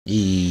It's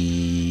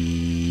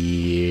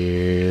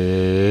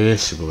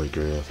your boy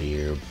Griff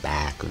here,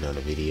 back with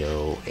another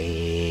video,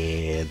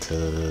 and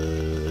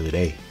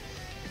today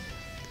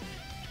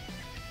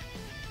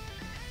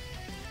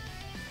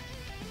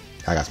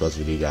I got supposed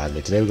to video, guys.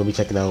 But today we're gonna be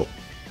checking out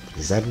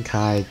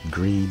ZENKAI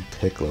Green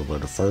Piccolo, bro,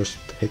 the first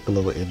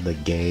Piccolo in the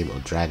game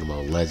of Dragon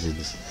Ball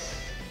Legends.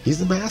 He's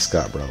the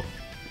mascot, bro.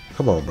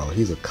 Come on, bro.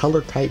 He's a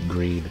color type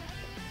green.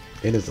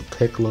 It is a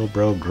Piccolo,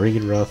 bro.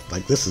 Green rough.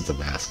 Like, this is the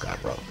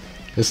mascot, bro.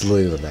 This is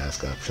literally the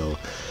mascot. So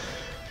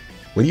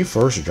when you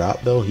first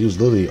dropped, though, he was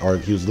literally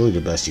the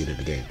best unit in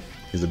the game.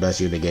 He was the best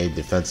unit in the game,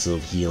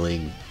 defensive,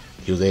 healing.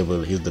 He was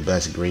the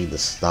best green to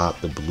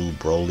stop the blue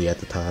Broly at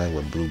the time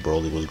when blue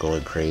Broly was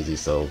going crazy.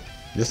 So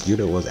this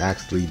unit was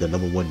actually the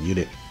 #1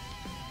 unit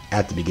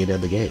at the beginning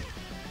of the game.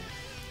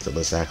 So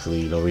let's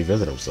actually,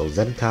 revisit him. So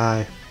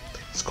ZENKAI,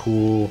 it's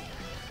cool.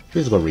 We're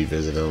just gonna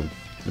revisit him.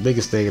 The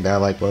biggest thing that I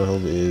like about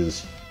him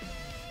is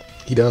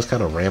he does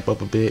kind of ramp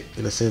up a bit,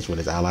 in a sense, when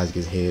his allies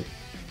get hit.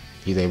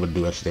 He's able to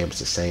do extra damage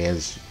to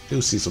Saiyans.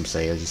 You'll see some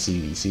Saiyans.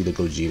 You see the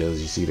Gogetas.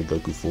 You see the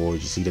Goku 4s.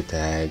 You see the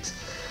tags.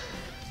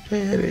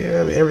 And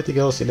everything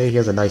else. And then he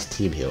has a nice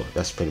team heal.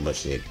 That's pretty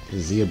much it.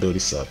 His Z ability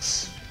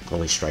sucks.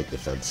 Only strike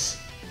defense.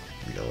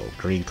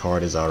 Green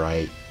card is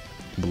alright.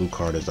 Blue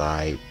card is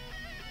alright.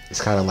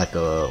 It's kind of like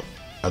a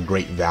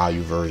great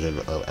value version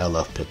of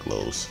LF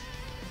Piccolo's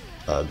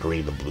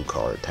green and blue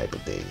card type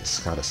of thing. It's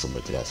kind of similar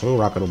to that. So we're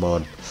rocking them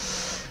on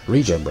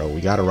Regen, bro.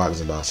 We gotta rock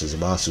Zamasu.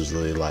 Zamasu's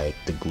literally like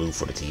the glue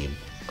for the team.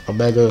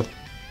 Omega,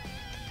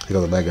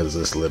 Omega is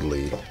just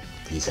literally,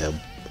 he's him.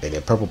 And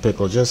then Purple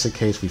Piccolo, just in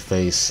case we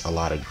face a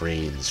lot of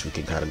greens, we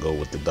can kind of go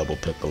with the double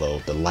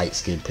Piccolo, the light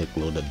skin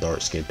Piccolo, and the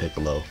dark skin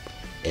Piccolo,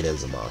 and then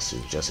Zamasu,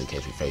 just in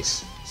case we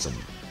face some,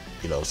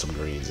 some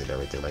greens and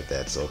everything like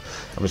that. So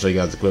I'm gonna show you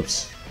guys the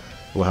clips.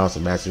 We'll have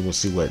some matches. We'll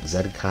see what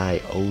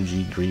ZENKAI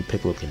OG Green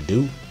Piccolo can do.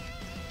 And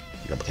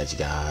I'm gonna catch you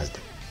guys.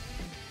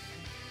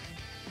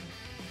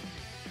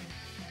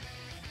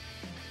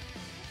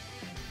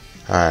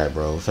 Alright,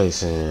 bro,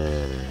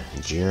 facing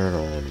Jiren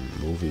on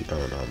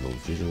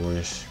Fusion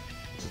Warriors.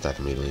 Let's attack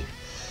immediately.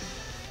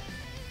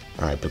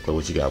 Alright, Piccolo,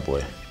 what you got,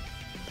 boy?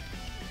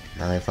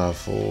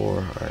 954.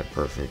 Alright,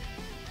 perfect.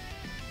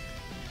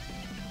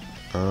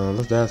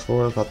 Let's dash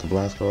forward. Let's pop the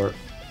blast card.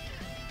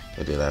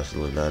 It did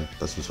absolutely none.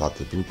 Let's just pop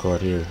the blue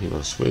card here. He's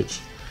gonna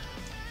switch.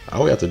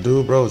 All we have to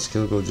do, bro, is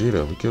kill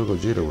Gogeta. We kill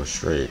Gogeta, we're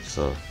straight.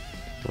 So,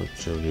 we'll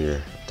chill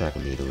here. Attack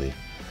immediately.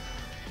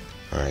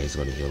 Alright, he's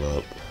gonna heal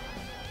up.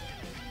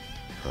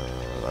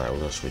 Alright, we're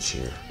gonna switch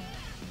here.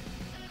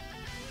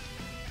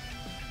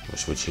 We'll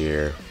switch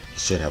here. He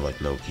should have like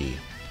no key.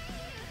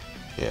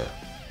 Yeah.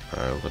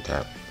 Alright, we're gonna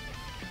tap.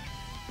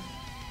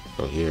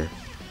 Go here.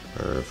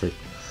 Perfect.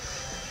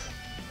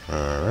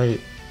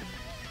 Alright.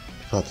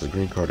 Pop the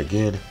green card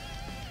again.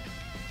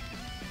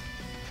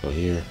 Go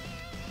here.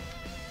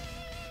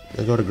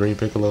 Then go to green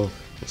Piccolo.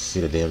 Let's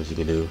see the damage he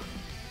can do.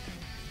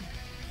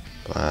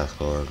 Blast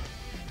card.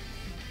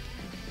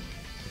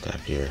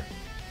 Tap here.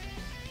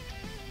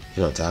 He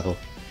don't tackle?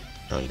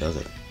 No, he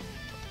doesn't.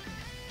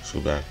 Let's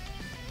go back.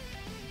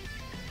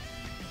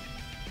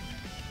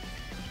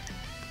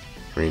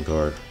 Green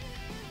card.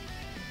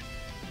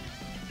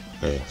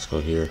 Okay, let's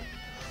go here.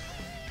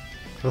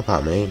 We'll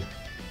pop main.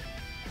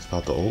 Let's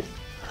pop the ult.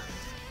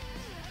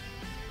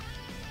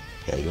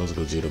 Yeah, he goes to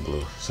Gogeta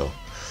blue. So,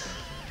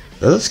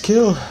 does this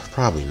kill?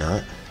 Probably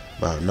not.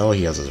 But I know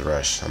he has his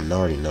rush. I'm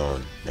already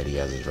knowing that he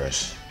has his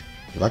rush.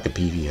 If I could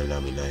PV him,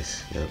 that'd be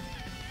nice. Yep.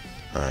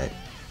 Alright.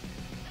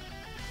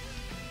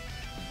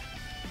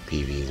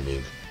 PV is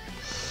mean.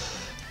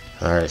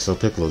 Alright, so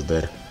Piccolo's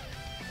dead.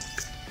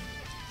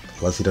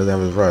 Unless he doesn't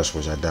have his rush,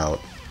 which I doubt.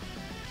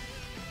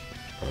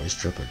 Oh, he's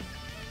tripping.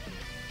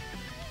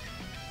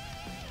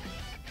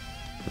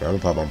 I'm gonna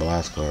pop my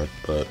blast card,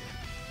 but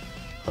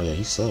oh yeah,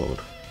 he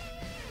sold.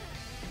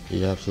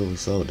 He absolutely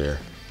sold there.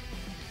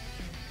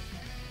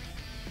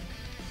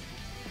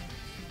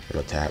 I'm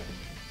gonna tap.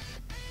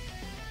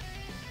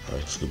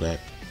 Alright, let's go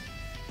back.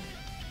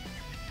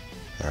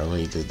 Alright, we'll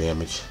eat this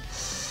damage.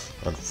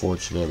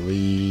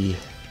 Unfortunately,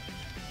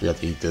 we have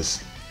to eat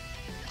this.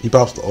 He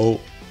pops the ult.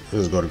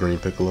 Let's go to green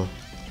Piccolo.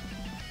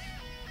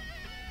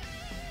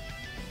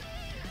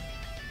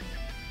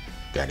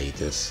 Gotta eat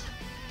this.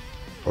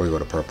 Or we go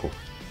to purple.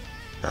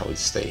 Now we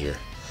stay here.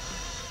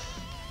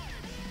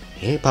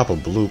 He ain't pop a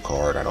blue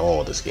card at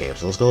all this game,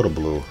 so let's go to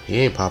blue. He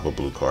ain't pop a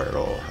blue card at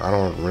all. I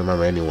don't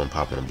remember anyone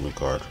popping a blue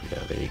card.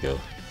 Yeah, there you go.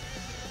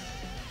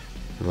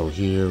 We'll go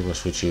here. We'll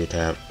switch here,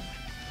 tap.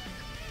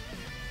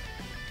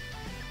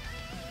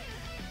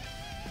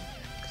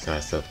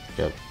 Side step.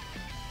 Yep.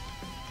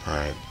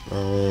 Alright.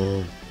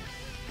 I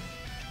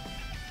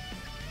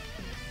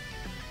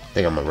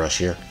think I'm gonna rush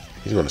here.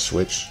 He's gonna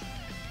switch.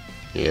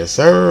 Yes,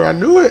 sir. I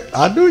knew it.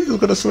 I knew he was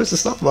gonna switch to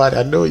somebody.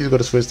 I knew he was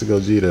gonna switch to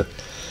Gogeta.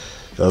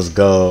 Let's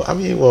go. I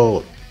mean,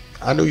 well,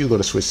 I knew you were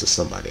gonna switch to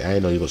somebody. I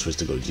didn't know you were gonna switch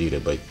to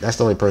Gogeta, but that's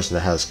the only person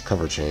that has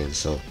cover chain.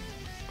 So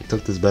we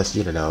took this best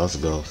unit now. Let's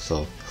go.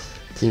 So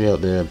Team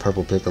out there in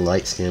purple Piccolo,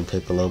 light skin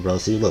Piccolo, bro.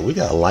 See, look, we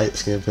got light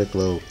skin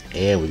Piccolo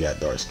and we got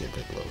dark skin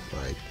Piccolo.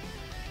 Like,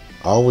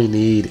 all we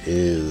need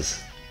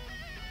is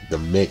the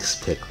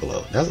mixed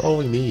Piccolo. That's all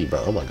we need,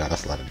 bro. Oh my god,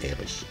 that's a lot of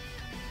damage.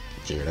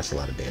 Jared, that's a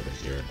lot of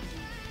damage, Jared.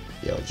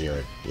 Yo,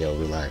 Jared. Yo,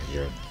 relax,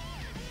 Jared.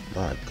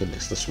 My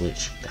goodness, the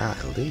switch.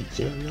 Golly,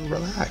 Jared, yo,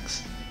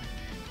 relax.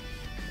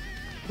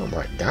 Oh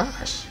my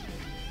gosh.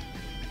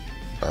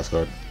 That's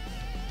good.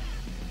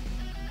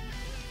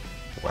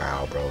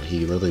 Wow, bro.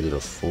 He literally did a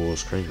full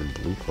screen and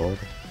blue card.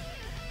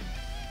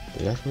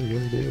 Dude, that's what he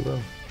really did, bro.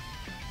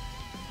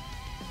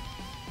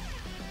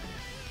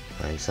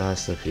 Alright, side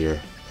step here.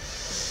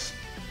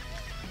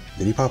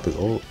 Did he pop his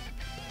ult?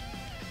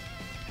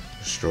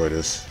 Destroy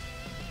this.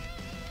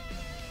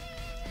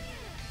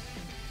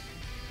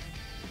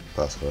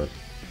 That's good.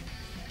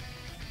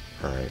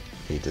 Alright,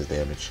 need this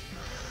damage.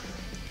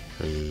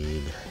 I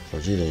mean,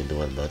 Vegeta ain't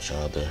doing much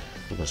out there.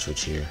 We're gonna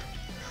switch here.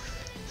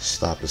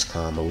 Stop this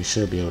combo. We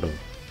should be able to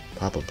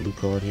pop a blue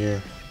card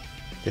here.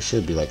 This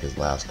should be like his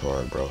last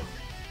card, bro.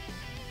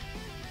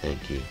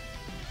 Thank you.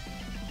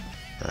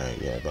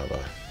 Alright, yeah,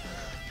 bye-bye.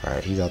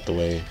 Alright, he's out the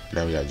way.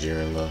 Now we got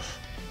Jiren left.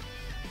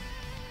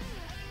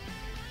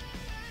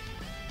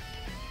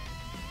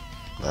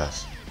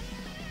 Last.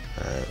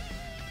 Alright,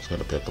 let's go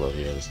to Piccolo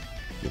here. Let's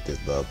get this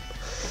dub.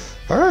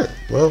 Alright,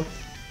 well,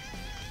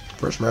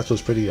 first match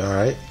was pretty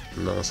alright.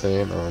 You know what I'm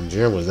saying?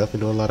 Jiren was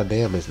definitely doing a lot of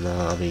damage.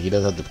 Now, I mean, he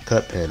does have the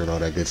cut pen and all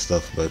that good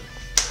stuff, but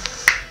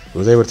he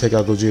was able to take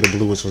out Gogeta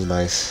Blue, which was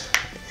nice,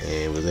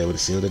 and was able to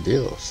seal the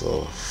deal.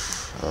 So,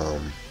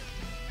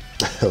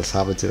 let's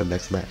hop into the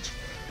next match.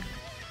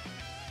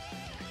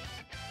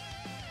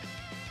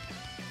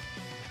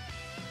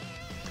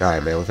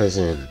 Alright, man, we're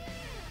facing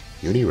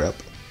Uni-Rep.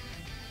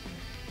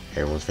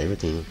 Everyone's favorite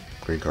team.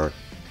 Green card.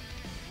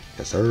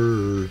 Yes,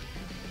 sir.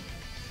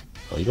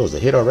 Oh, he goes to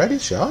hit already?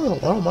 Shit, I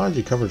don't mind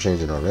you cover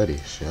changing already.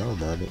 Shit, I don't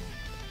mind it.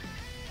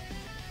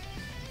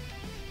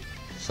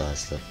 Side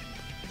step.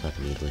 Attack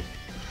immediately.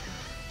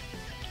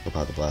 Go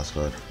pop the blast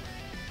card.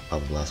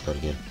 Pop the blast card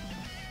again.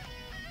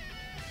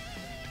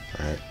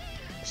 Alright.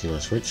 See you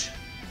want to switch?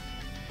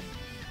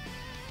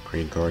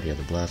 Green card, he has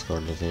the blast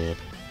card in his hand.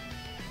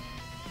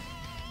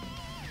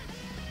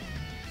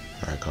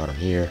 Alright, caught him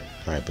here.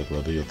 Alright,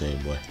 Piccolo, do your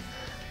thing, boy.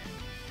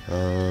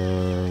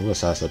 We'll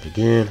side step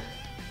again.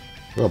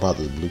 We're gonna pop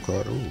this blue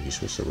card. Ooh, he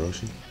switched to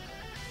Roshi.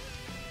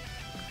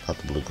 Pop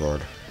the blue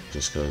card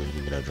just because we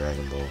can get our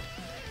Dragon Ball.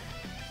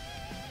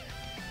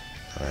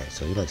 Alright,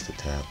 so he likes to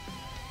tap.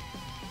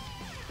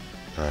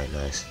 Alright,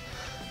 nice.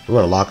 We're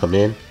gonna lock him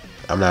in.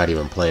 I'm not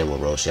even playing with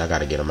Roshi. I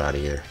gotta get him out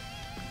of here.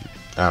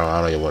 I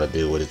don't even want to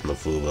deal with his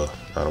Mafuba.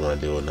 I don't want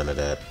to deal with none of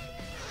that.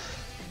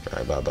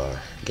 Alright, bye-bye.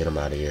 Get him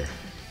out of here.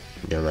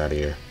 Get him out of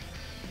here.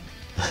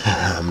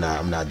 I'm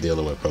not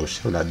dealing with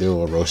Roshi. I'm not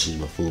dealing with Roshi's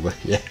Mafuba.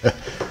 Yeah.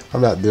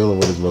 I'm not dealing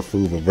with his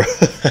Mafuba, bro.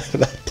 I'm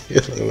not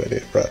dealing with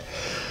it, bro.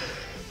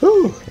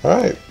 Whew.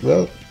 Alright,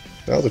 well,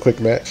 that was a quick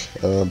match.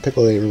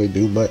 Piccolo didn't really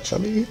do much. I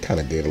mean, he kind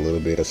of did a little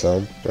bit of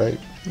something, right?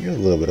 He did a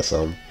little bit of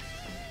something.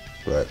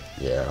 But,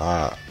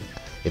 yeah,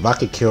 if I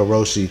could kill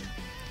Roshi,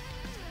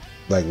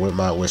 like with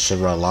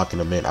Shinron locking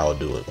him in, I would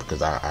do it.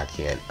 Because I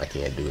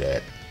can't do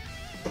that.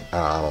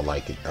 I don't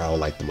like it. I don't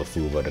like the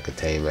Mafuba, the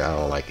containment. I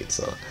don't like it.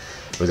 So,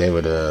 I was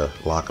able to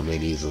lock him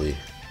in easily,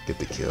 get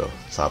the kill.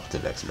 Let's hop to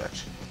the next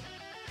match.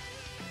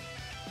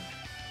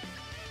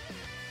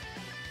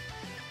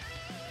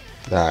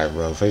 Alright,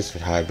 bro. Face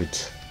with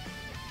hybrids.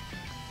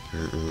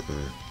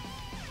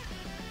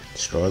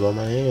 Destroyed on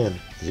my hand.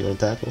 Is he gonna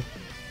tackle?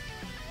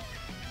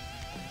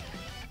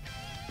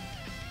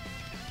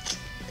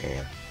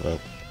 Damn. Well.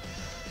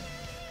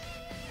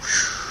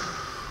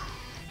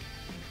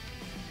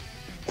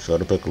 Show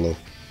the Piccolo.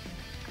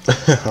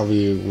 I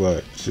mean,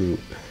 what? Shoot.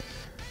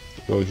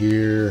 Go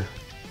here.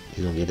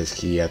 He's gonna get his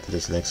key after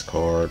this next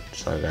card,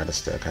 so I kind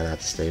of have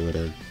to stay with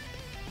him.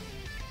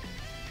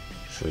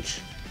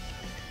 Switch.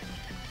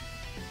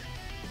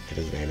 Get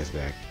his Vanus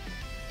back.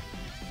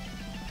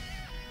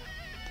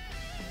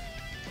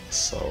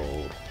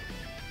 So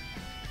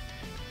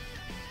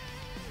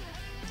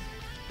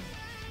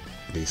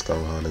Beast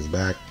Gohan is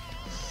back.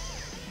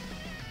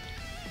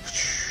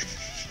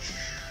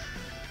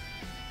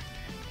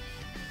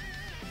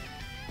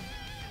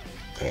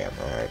 Damn,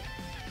 alright.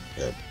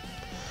 Yep.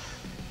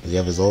 Does he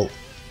have his ult?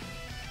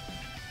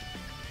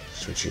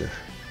 Switch here.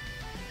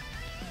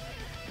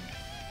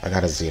 I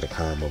gotta see the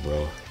combo,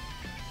 bro.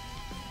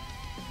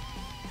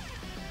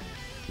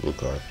 Blue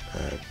card.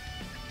 Alright.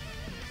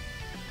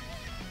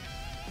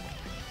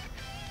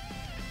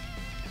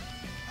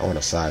 I want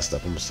to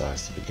sidestep. I'm gonna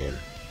sidestep again.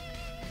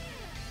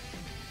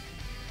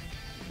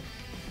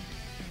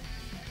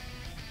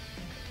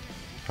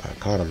 I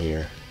caught him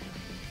here.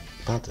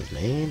 Popped his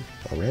name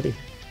already?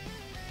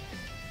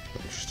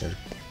 Interesting.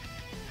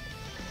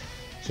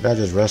 Should I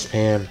just rush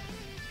pan?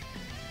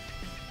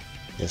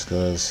 Just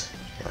cause?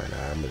 Alright,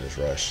 nah, I'm gonna just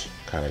rush.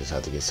 Kinda just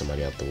have to get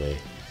somebody out the way.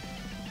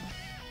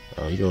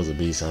 Oh, he goes to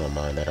beast. I don't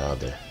mind that out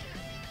there.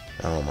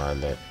 I don't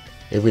mind that.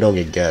 If we don't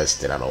get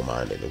guessed, then I don't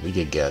mind it. If we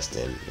get guessed,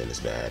 then it's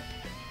bad.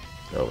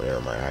 Oh,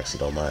 never mind. I actually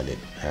don't mind it.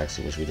 I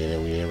actually wish we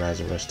didn't rise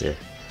and rush there.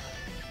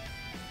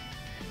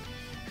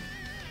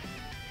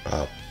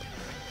 Pop.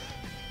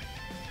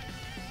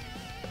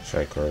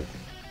 Strike card.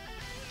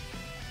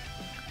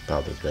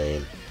 Pop this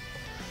vein.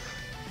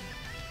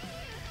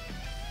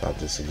 Pop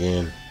this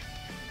again.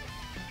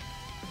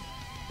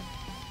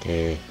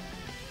 Okay.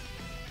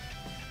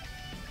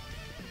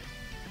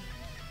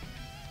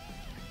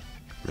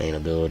 Main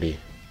ability.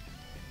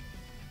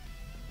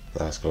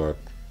 Last card.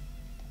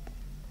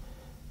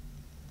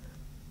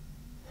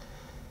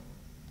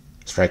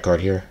 Strike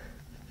card here.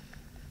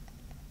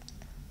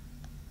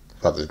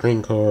 Pop this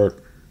green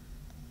card.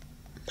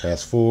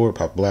 Pass forward.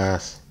 Pop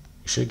blast.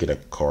 You should get a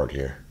card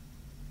here.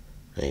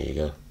 There you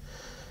go.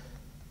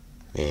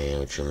 And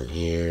we're chilling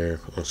here.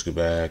 Let's go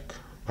back.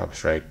 Pop a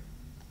strike.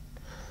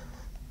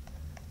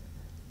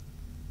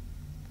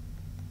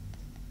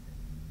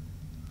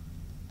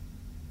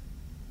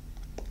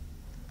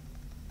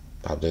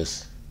 Pop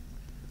this.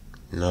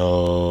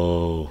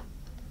 No.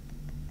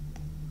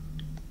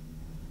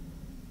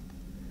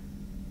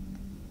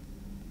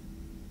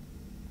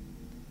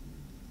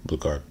 Blue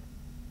card.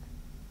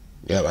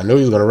 Yep, I knew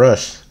he was gonna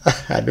rush.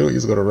 I knew he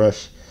was gonna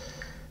rush.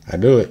 I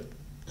knew it.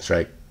 That's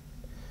right.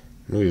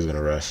 I knew he was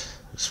gonna rush.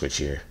 Switch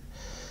here.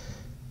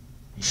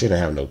 He shouldn't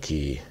have no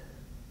key.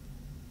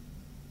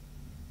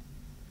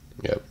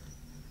 Yep.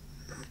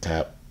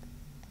 Tap.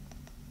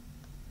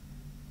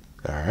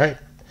 Alright.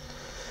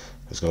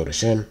 Let's go to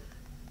Shin.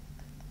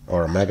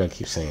 Or Omega.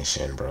 Keep saying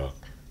Shin, bro.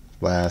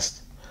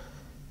 Blast.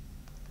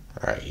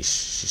 Alright,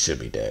 she should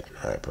be dead.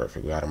 Alright,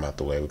 perfect. We got him out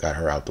the way. We got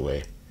her out the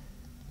way.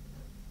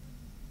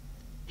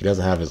 He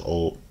doesn't have his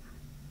ult.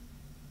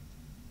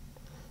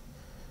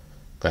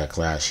 Got a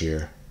clash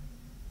here.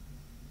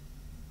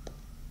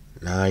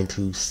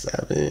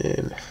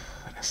 927.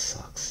 That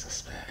sucks.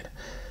 That's bad.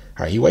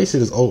 Alright, he wasted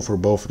his ult for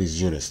both of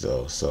these units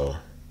though, so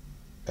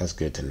that's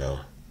good to know.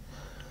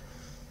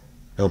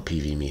 Don't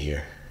PV me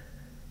here.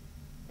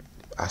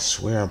 I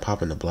swear I'm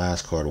popping the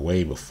blast card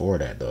way before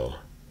that though.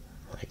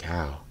 Like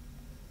how?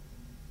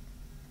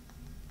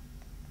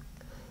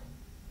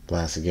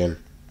 Blast again.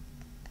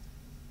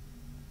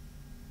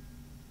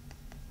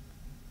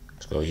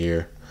 Let's go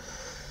here.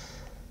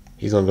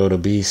 He's gonna go to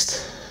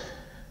Beast.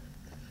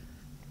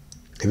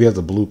 If he has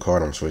a blue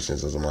card, I'm switching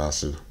to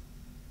Zamasu.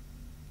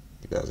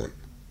 He doesn't.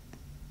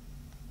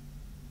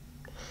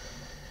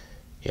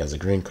 He has a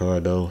green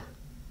card though.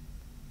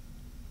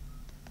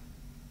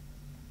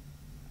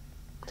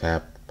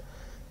 Tap.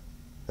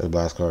 There's a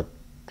blast card.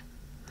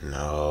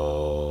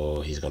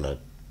 No, he's gonna.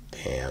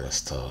 Damn,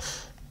 that's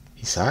tough.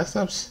 He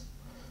sidesteps?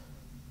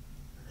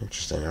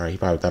 Interesting. Alright, he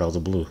probably thought it was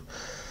a blue.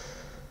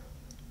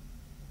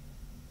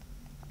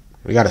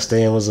 We gotta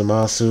stay in with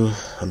Zamasu,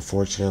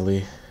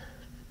 unfortunately.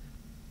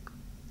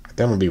 I think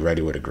I'm gonna be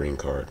ready with a green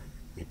card.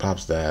 He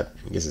pops that,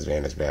 he gets his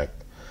advantage back.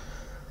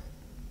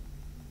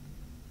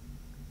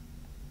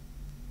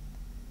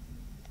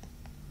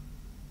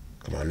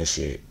 Come on,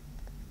 initiate.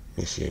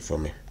 Initiate for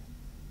me.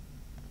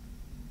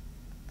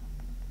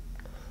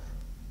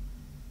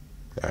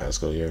 Alright, let's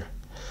go here.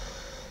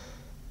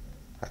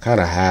 I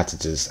kinda have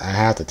to I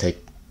have to take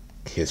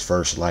his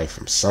first life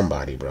from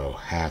somebody, bro.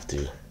 Have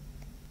to.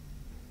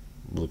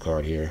 Blue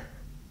card here.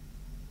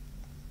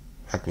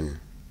 I can.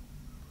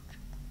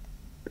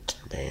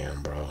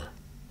 Damn, bro.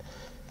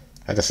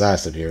 I can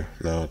sidestep here.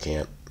 No, I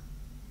can't.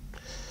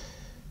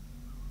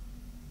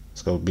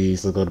 Let's go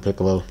Beast. Let's go to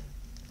Piccolo.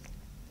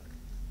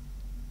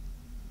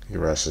 He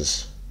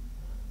rushes.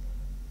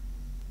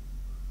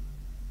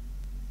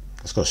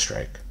 Let's go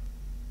Strike.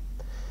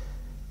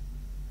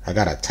 I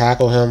gotta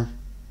tackle him.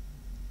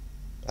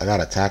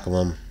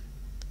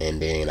 And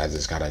then I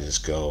just gotta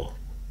go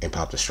and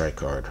pop the strike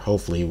card.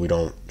 Hopefully we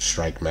don't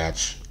strike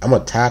match. I'm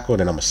gonna tackle,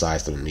 then I'm gonna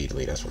sidestep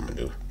immediately. That's what I'm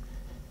gonna do.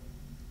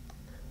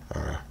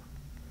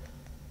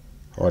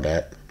 Or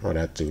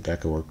that too.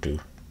 That could work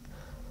too.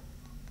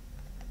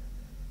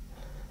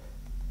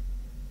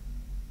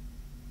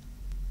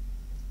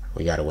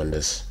 We gotta win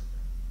this.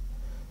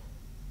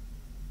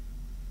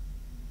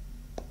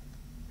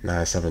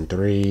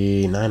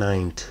 973,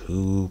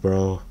 992,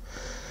 bro.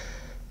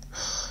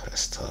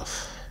 That's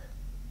tough.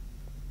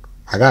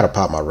 I gotta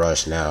pop my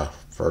rush now.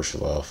 First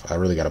of all, I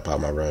really gotta pop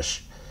my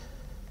rush.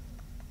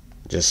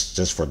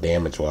 Just for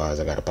damage wise,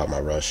 I gotta pop my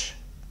rush.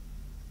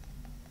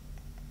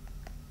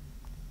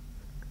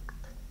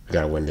 We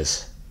gotta win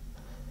this.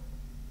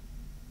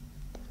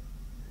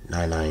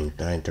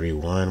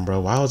 99931, bro.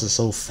 Why was it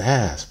so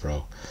fast,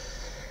 bro?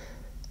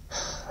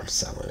 I'm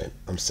selling it.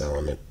 I'm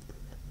selling it.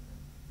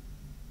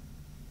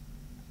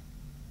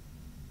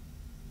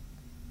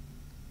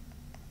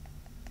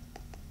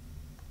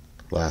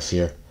 Last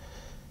year.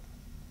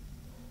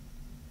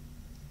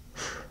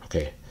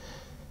 Okay.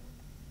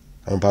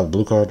 I'm gonna pop the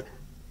blue card.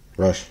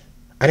 Rush.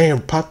 I didn't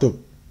even pop the.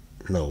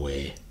 No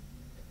way.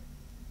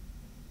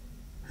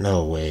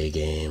 No way,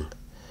 game.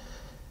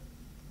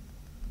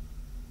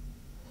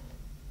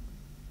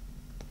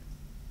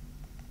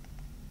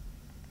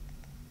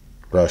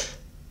 Rush.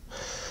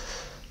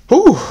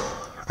 Whew.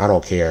 I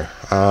don't care.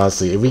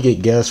 Honestly, if we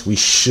get guessed, we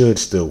should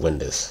still win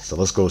this. So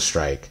let's go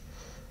strike.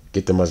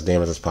 Get the much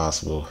damage as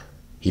possible.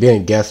 He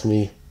didn't guess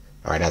me.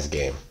 Alright, that's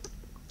game.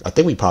 I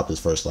think we popped his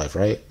first life,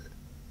 right?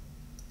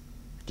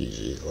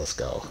 GG, let's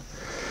go.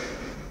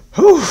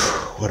 Whew,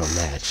 what a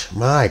match.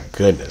 My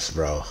goodness,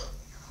 bro.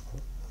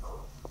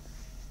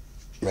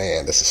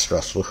 Man, this is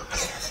stressful.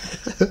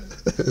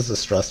 This is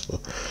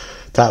stressful.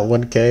 Top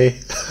 1K.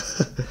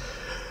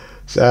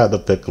 Shout out to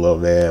Piccolo,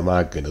 man.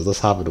 My goodness. Let's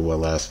hop into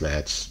one last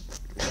match.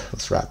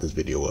 Let's wrap this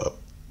video up.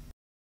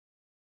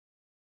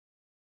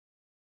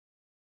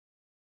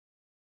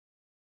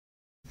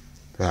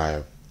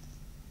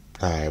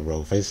 Alright,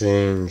 bro.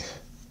 Facing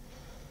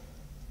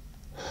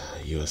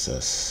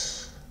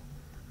USS.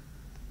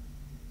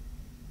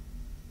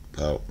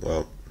 Oh,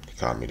 well, he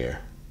caught me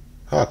there.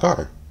 Oh, I caught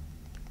him.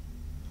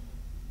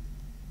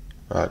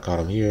 I caught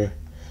him here.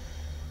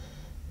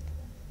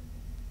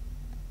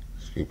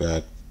 Scoot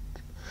back.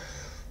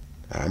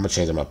 I'm gonna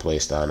change my play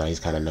style now. He's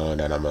kind of knowing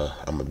that I'm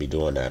gonna be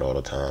doing that all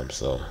the time,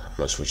 so I'm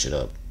gonna switch it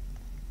up.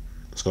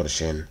 Let's go to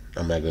Shin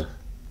Omega.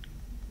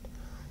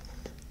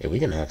 Yeah, we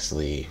can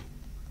actually.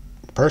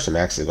 The person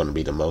actually going to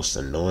be the most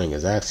annoying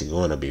is actually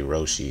going to be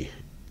Roshi,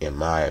 in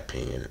my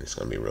opinion. It's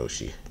going to be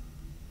Roshi.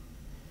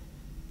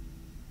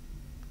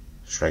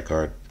 Strike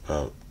card.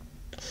 Oh.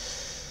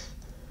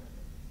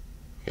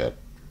 Yep.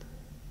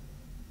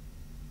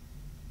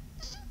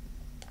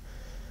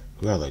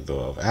 Who I let go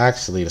of?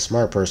 Actually, the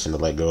smart person to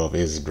let go of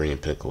is Green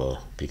Piccolo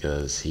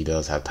because he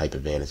does have type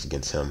advantage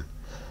against him.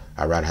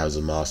 I'd rather have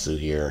Zamasu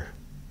here.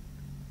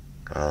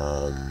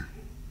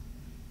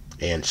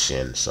 And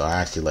Shin. So I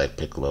actually let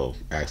Piccolo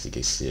actually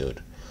get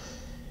sealed.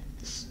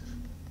 It's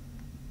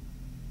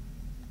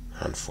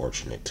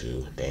unfortunate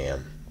too.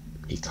 Damn.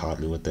 He caught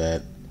me with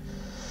that.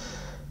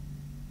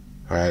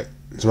 Alright.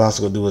 Zamasu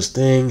gonna do his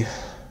thing.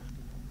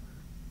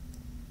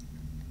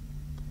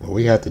 What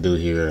we have to do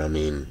here, I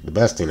mean, the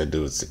best thing to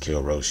do is to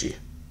kill Roshi.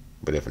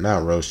 But if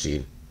not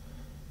Roshi,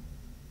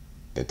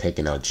 then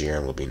taking out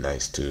Jiren would be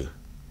nice too.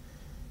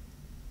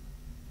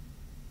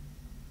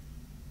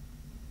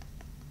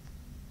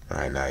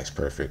 Alright, nice,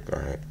 perfect.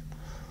 Alright.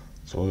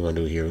 So what we're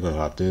gonna do here, we're gonna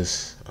hop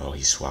this. Oh,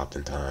 he swapped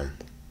in time.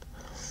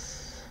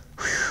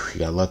 Whew, he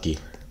got lucky.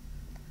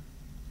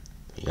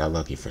 He got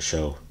lucky for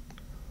sure.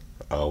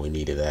 Oh, we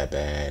needed that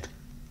bad.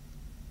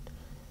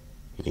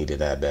 We needed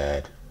that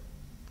bad.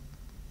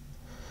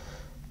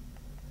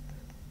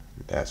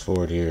 That's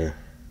forward here.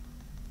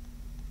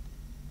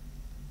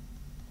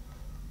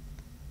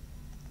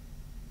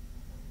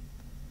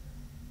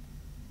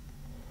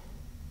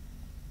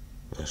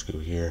 Let's go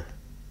here.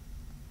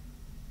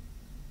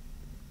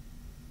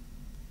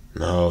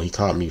 No, he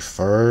caught me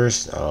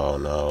first. Oh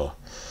no.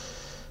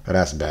 Oh,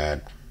 that's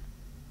bad.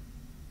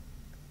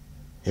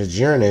 His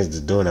Jiren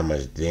is doing that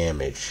much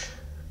damage.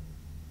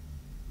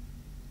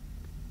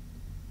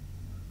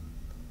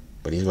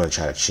 But he's gonna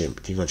try to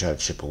chip. He's gonna try to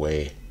chip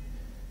away.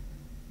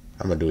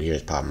 I'm gonna do here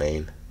is pop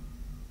main.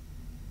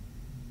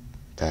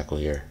 Tackle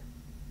here.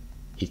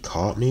 He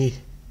caught me?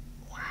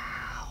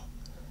 Wow.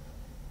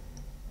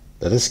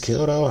 Does this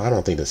kill though? I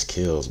don't think this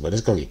kills, but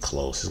it's gonna be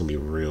close. It's gonna be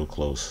real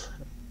close.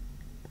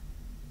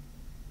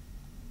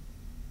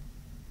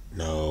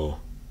 No.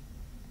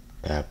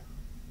 That.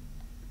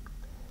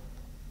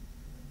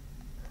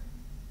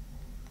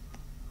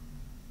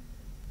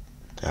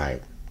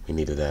 Alright. We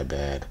needed that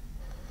bad.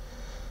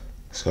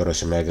 Let's go to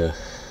Shimega.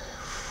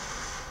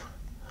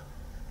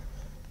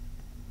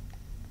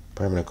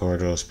 Permanent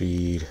corridor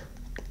speed.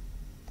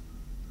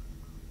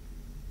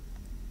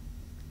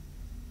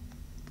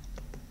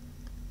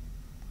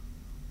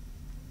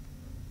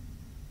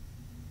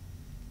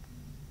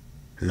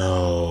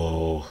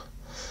 No.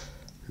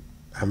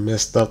 I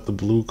messed up the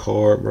blue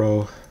card,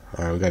 bro.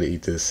 Alright, we gotta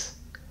eat this.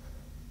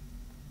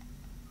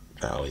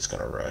 Oh, he's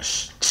gonna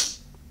rush.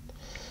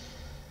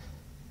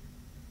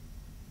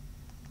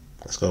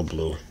 Let's go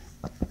blue.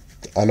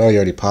 I know you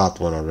already popped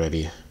one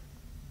already.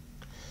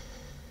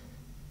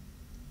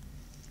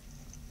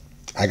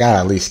 I gotta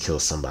at least kill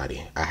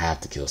somebody. I have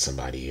to kill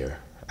somebody here.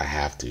 I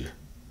have to.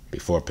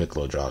 Before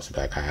Piccolo drops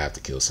back, I have to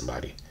kill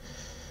somebody.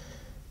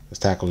 Let's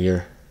tackle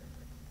here.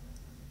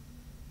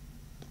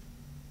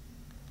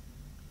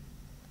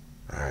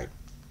 Alright.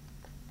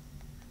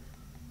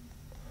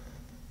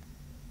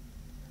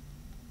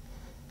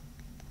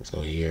 Let's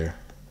go here.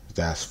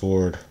 Dash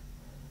forward.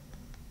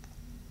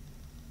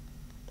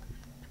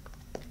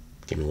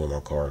 Give me one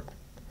more card.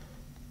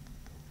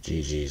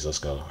 GG's. Let's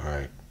go.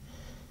 Alright.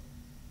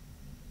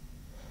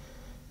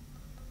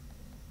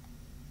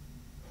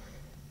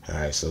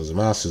 Alright, so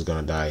Zamasu's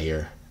gonna die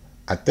here.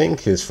 I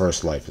think his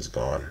first life is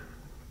gone.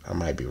 I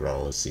might be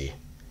wrong. Let's see.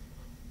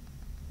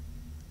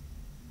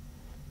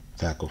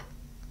 Tackle.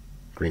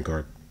 Green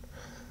card.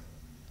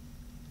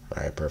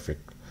 Alright,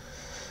 perfect.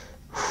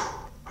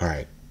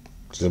 Alright.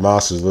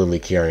 Zamasu's literally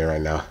carrying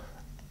right now.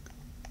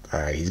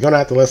 Alright, he's gonna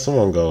have to let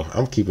someone go.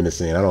 I'm keeping this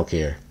in. I don't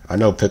care. I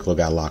know Piccolo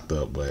got locked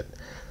up, but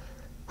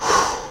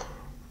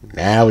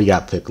now we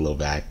got Piccolo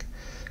back.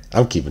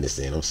 I'm keeping this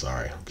in. I'm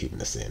sorry. I'm keeping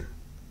this in.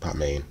 Pop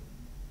main.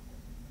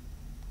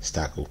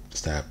 Stackle,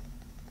 stack.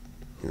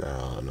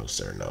 No, no,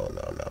 sir. No,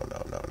 no, no,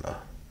 no, no, no.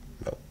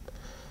 Nope.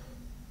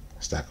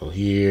 Stackle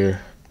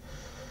here.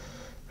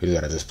 We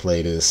gotta just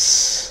play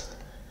this.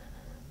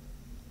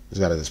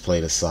 Just gotta just play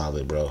this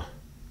solid, bro.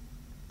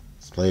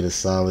 Let's play this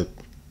solid.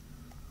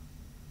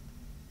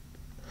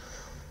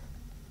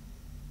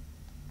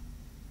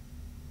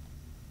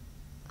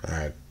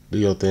 Alright, do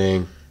your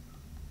thing.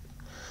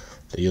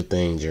 Do your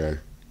thing, Jaren.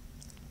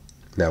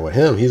 Now with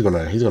him, he's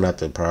gonna have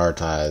to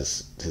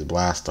prioritize his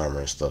blast armor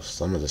and stuff.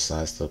 So I'm gonna just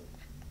sidestep.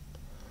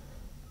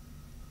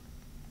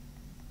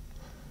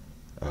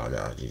 Oh no,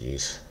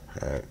 GG's.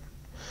 Alright.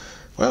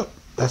 Well,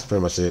 that's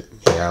pretty much it.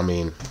 Yeah, I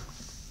mean,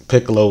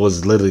 Piccolo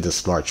was literally the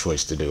smart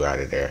choice to do out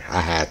of there.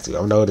 I had to.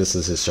 I know this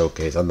is his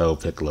showcase. I know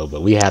Piccolo,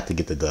 but we have to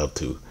get the dub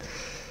too.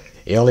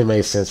 It only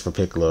made sense for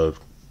Piccolo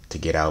to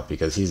get out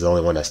because he's the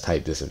only one that's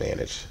type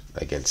disadvantage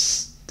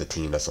against the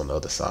team that's on the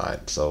other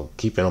side. So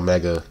keeping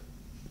Omega,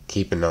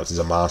 keeping up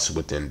a monster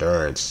with the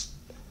endurance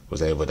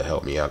was able to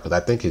help me out because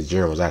I think his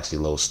Jiren was actually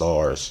low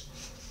stars.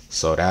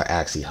 So that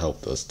actually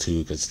helped us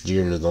too because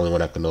Jiren is the only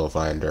one that can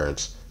nullify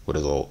endurance with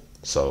his ult.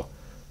 So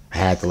I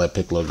had to let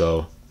Piccolo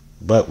go,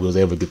 but we was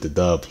able to get the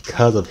dub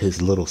because of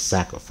his little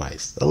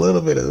sacrifice. A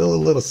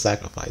little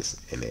sacrifice,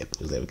 and then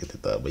we was able to get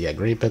the dub. But yeah,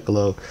 Green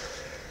Piccolo,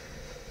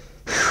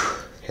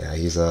 yeah,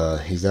 he's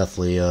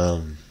definitely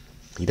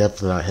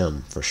not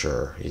him for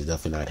sure. He's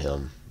definitely not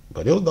him.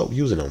 But it was dope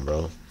using him,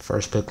 bro.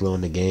 First Piccolo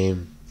in the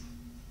game,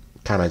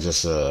 kind of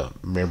just a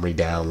memory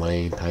down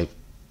lane type.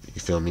 You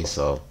feel me?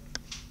 So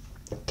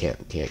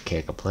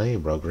can't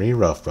complain, bro. Green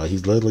Ruff, bro.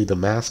 He's literally the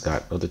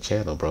mascot of the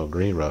channel, bro.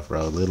 Green Ruff,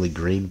 bro. Literally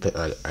green,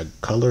 a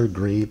color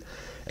green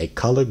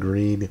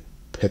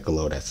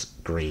Piccolo that's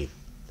green.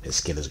 His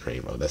skin is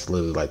green, bro. That's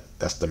literally like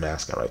that's the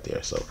mascot right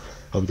there. So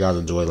hope you guys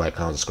enjoy. Like,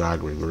 comment,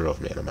 subscribe. Green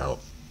Ruff, man. I'm out.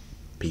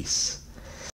 Peace.